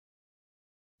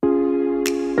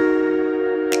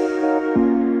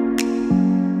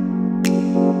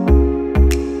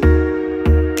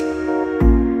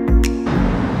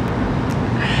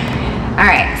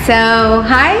So,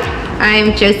 hi,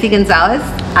 I'm Josie Gonzalez.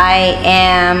 I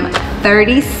am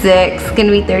 36,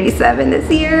 gonna be 37 this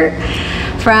year.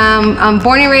 I'm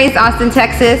born and raised Austin,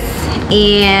 Texas,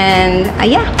 and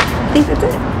yeah, I think that's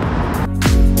it.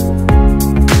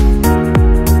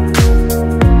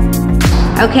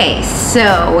 Okay,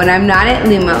 so when I'm not at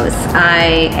Lumos,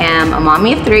 I am a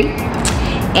mommy of 3,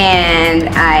 and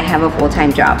I have a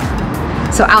full-time job.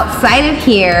 So outside of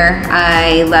here,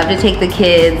 I love to take the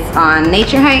kids on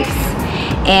nature hikes,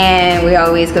 and we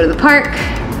always go to the park,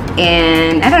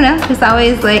 and I don't know, just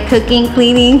always like cooking,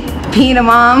 cleaning, being a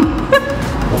mom.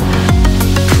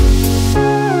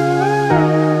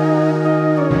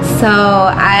 So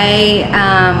I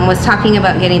was talking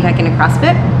about getting back into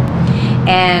CrossFit,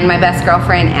 and my best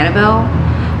girlfriend, Annabelle,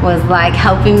 was like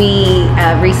helping me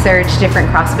research different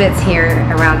CrossFits here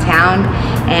around town.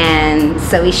 And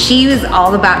so she was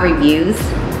all about reviews.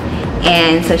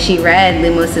 And so she read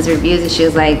Lumos's reviews and she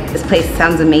was like, this place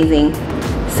sounds amazing.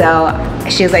 So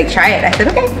she was like, try it. I said,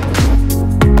 okay.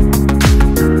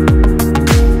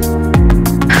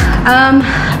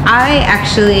 I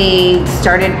actually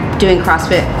started doing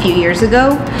CrossFit a few years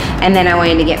ago, and then I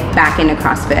wanted to get back into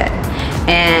CrossFit.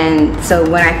 And so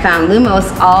when I found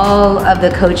Lumos, all of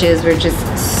the coaches were just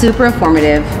super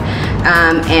informative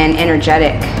and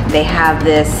energetic. They have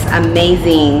this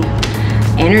amazing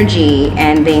energy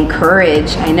and they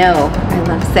encourage. I know, I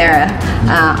love Sarah,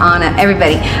 Anna,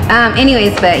 everybody.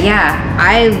 Anyways, but yeah,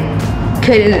 I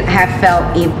couldn't have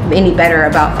felt any better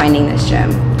about finding this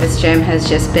gym. This gym has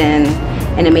just been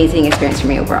an amazing experience for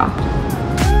me overall.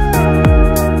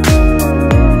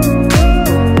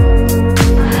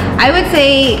 I would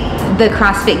say the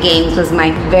CrossFit Games was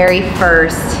my very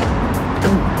first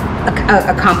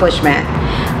accomplishment,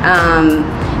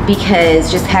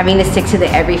 because just having to stick to the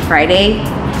every Friday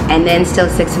and then still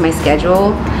stick to my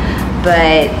schedule,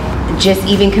 but just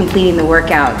even completing the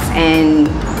workouts and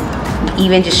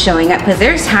even just showing up, because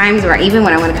there's times where even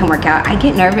when I want to come work out, I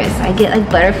get nervous, I get like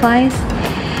butterflies,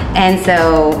 and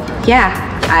so yeah,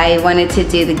 I wanted to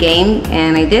do the game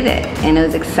and I did it, and it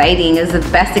was exciting. It was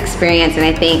the best experience, and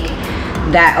I think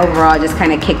that overall just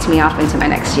kind of kicked me off into my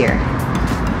next year.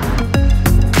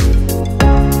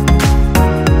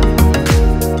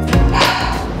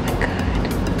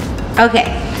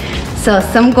 Okay, so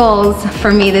some goals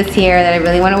for me this year that I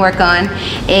really want to work on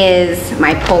is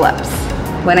my pull-ups.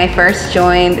 When I first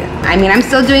joined, I mean, I'm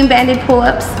still doing banded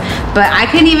pull-ups, but I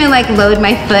couldn't even like load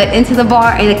my foot into the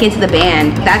bar and like into the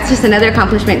band. That's just another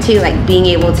accomplishment too, like being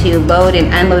able to load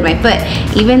and unload my foot.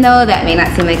 Even though that may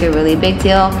not seem like a really big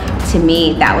deal, to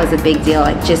me, that was a big deal.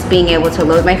 Like just being able to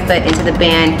load my foot into the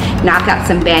band, knock out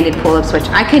some banded pull-ups, which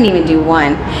I couldn't even do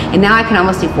 1, and now I can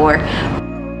almost do 4.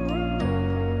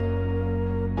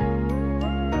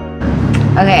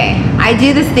 Okay, I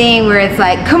do this thing where it's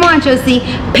like, come on Josie,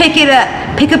 pick it up,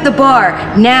 pick up the bar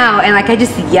now, and like I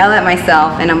just yell at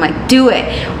myself and I'm like, do it.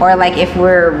 Or like if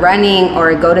we're running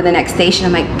or go to the next station,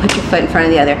 I'm like, put your foot in front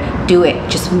of the other, do it,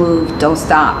 just move, don't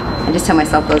stop. I just tell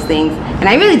myself those things, and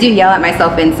I really do yell at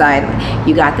myself inside, like,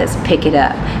 you got this, pick it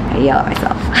up. I yell at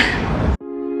myself.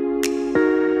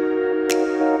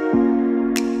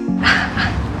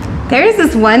 There's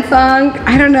this one song,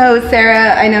 I don't know,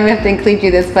 Sarah, I know we have to include you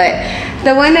this, but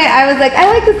the one that I was like, I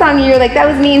like the song, you were like, that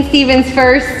was me and Steven's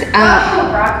first. Oh,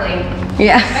 broccoli.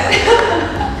 Yeah.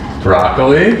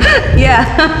 Broccoli? Yeah.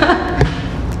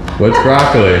 What's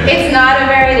broccoli? It's not a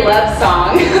very love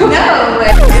song. No.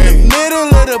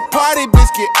 Middle of the party,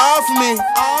 bitch, get off me.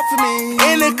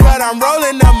 In the cut, I'm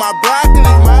rolling up my broccoli.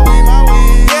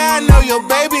 Yeah, I know your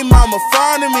baby mama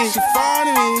fond of me.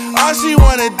 All she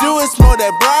wanna do is smoke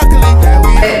that broccoli.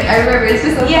 I remember, it's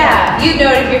just yeah, you'd know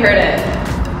it if you heard it.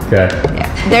 Okay. Yeah.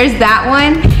 There's that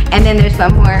one, and then there's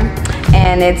some more,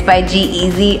 and it's by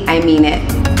G-Eazy, I Mean It.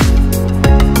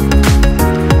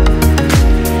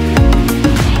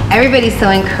 Everybody's so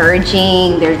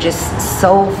encouraging, they're just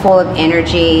so full of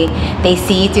energy, they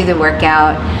see you through the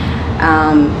workout,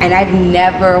 and I've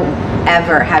never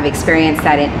ever have experienced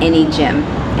that in any gym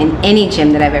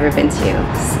that I've ever been to,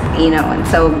 you know. And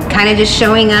so kind of just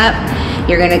showing up,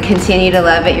 you're going to continue to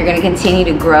love it, you're going to continue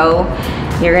to grow,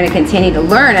 you're going to continue to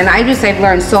learn. And I've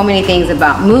learned so many things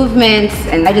about movements,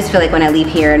 and I just feel like when I leave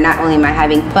here, not only am I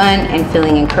having fun and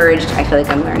feeling encouraged, I feel like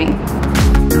I'm learning.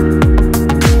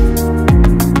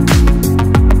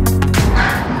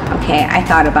 Okay, I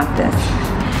thought about this.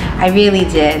 I really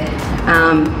did.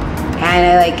 And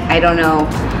I don't know,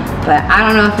 but I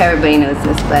don't know if everybody knows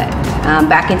this, but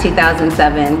back in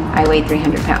 2007, I weighed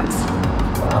 300 pounds.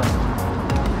 Wow.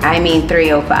 I mean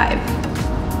 305.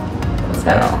 So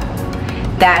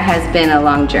that has been a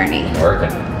long journey.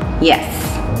 Working. Yes.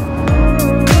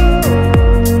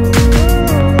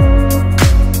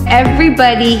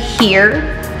 everybody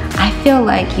here, I feel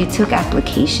like you took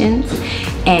applications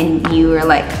and you were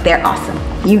like, they're awesome.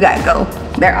 You gotta go,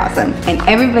 they're awesome. And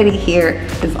everybody here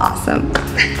is awesome.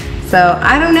 So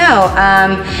I don't know.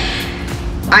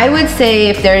 I would say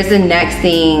if there's a next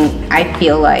thing I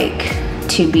feel like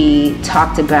to be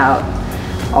talked about,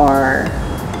 or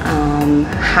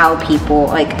how people,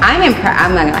 like, I'm impressed,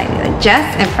 I'm not gonna lie to you, like,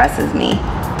 Jess impresses me.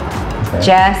 Okay.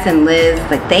 Jess and Liz,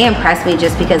 like, they impress me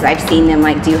just because I've seen them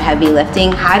like do heavy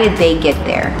lifting. How did they get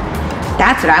there?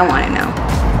 That's what I want to know.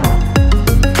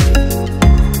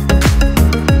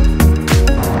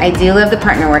 I do love the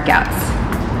partner workouts.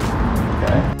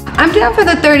 Okay. I'm down for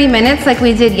the 30 minutes like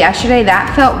we did yesterday.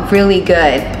 That felt really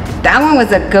good. That one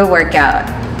was a good workout.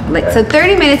 Like, so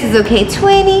 30 minutes is okay.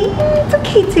 20, it's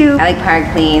okay too. I like power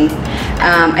cleans.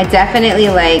 I definitely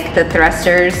like the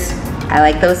thrusters. I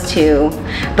like those too,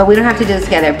 but we don't have to do this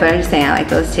together, but I'm just saying I like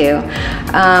those too.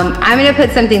 I'm gonna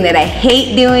put something that I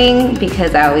hate doing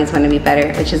because I always wanna be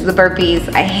better, which is the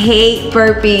burpees. I hate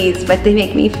burpees, but they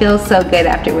make me feel so good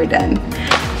after we're done.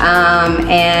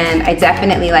 And I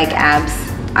definitely like abs.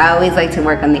 I always like to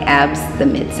work on the abs, the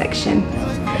midsection.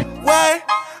 What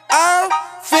I'm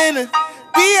finna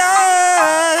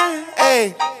beyond,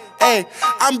 hey, hey,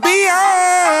 I'm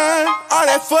beyond all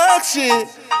that fuck shit,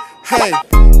 hey.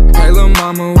 Hey lil'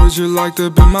 mama, would you like to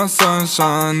be my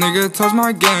sunshine? Nigga, touch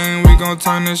my game, we gon'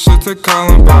 turn this shit to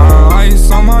Columbine. Ice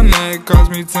on my neck,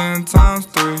 cost me 10 times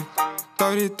 3.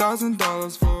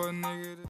 $30,000 for a nigga.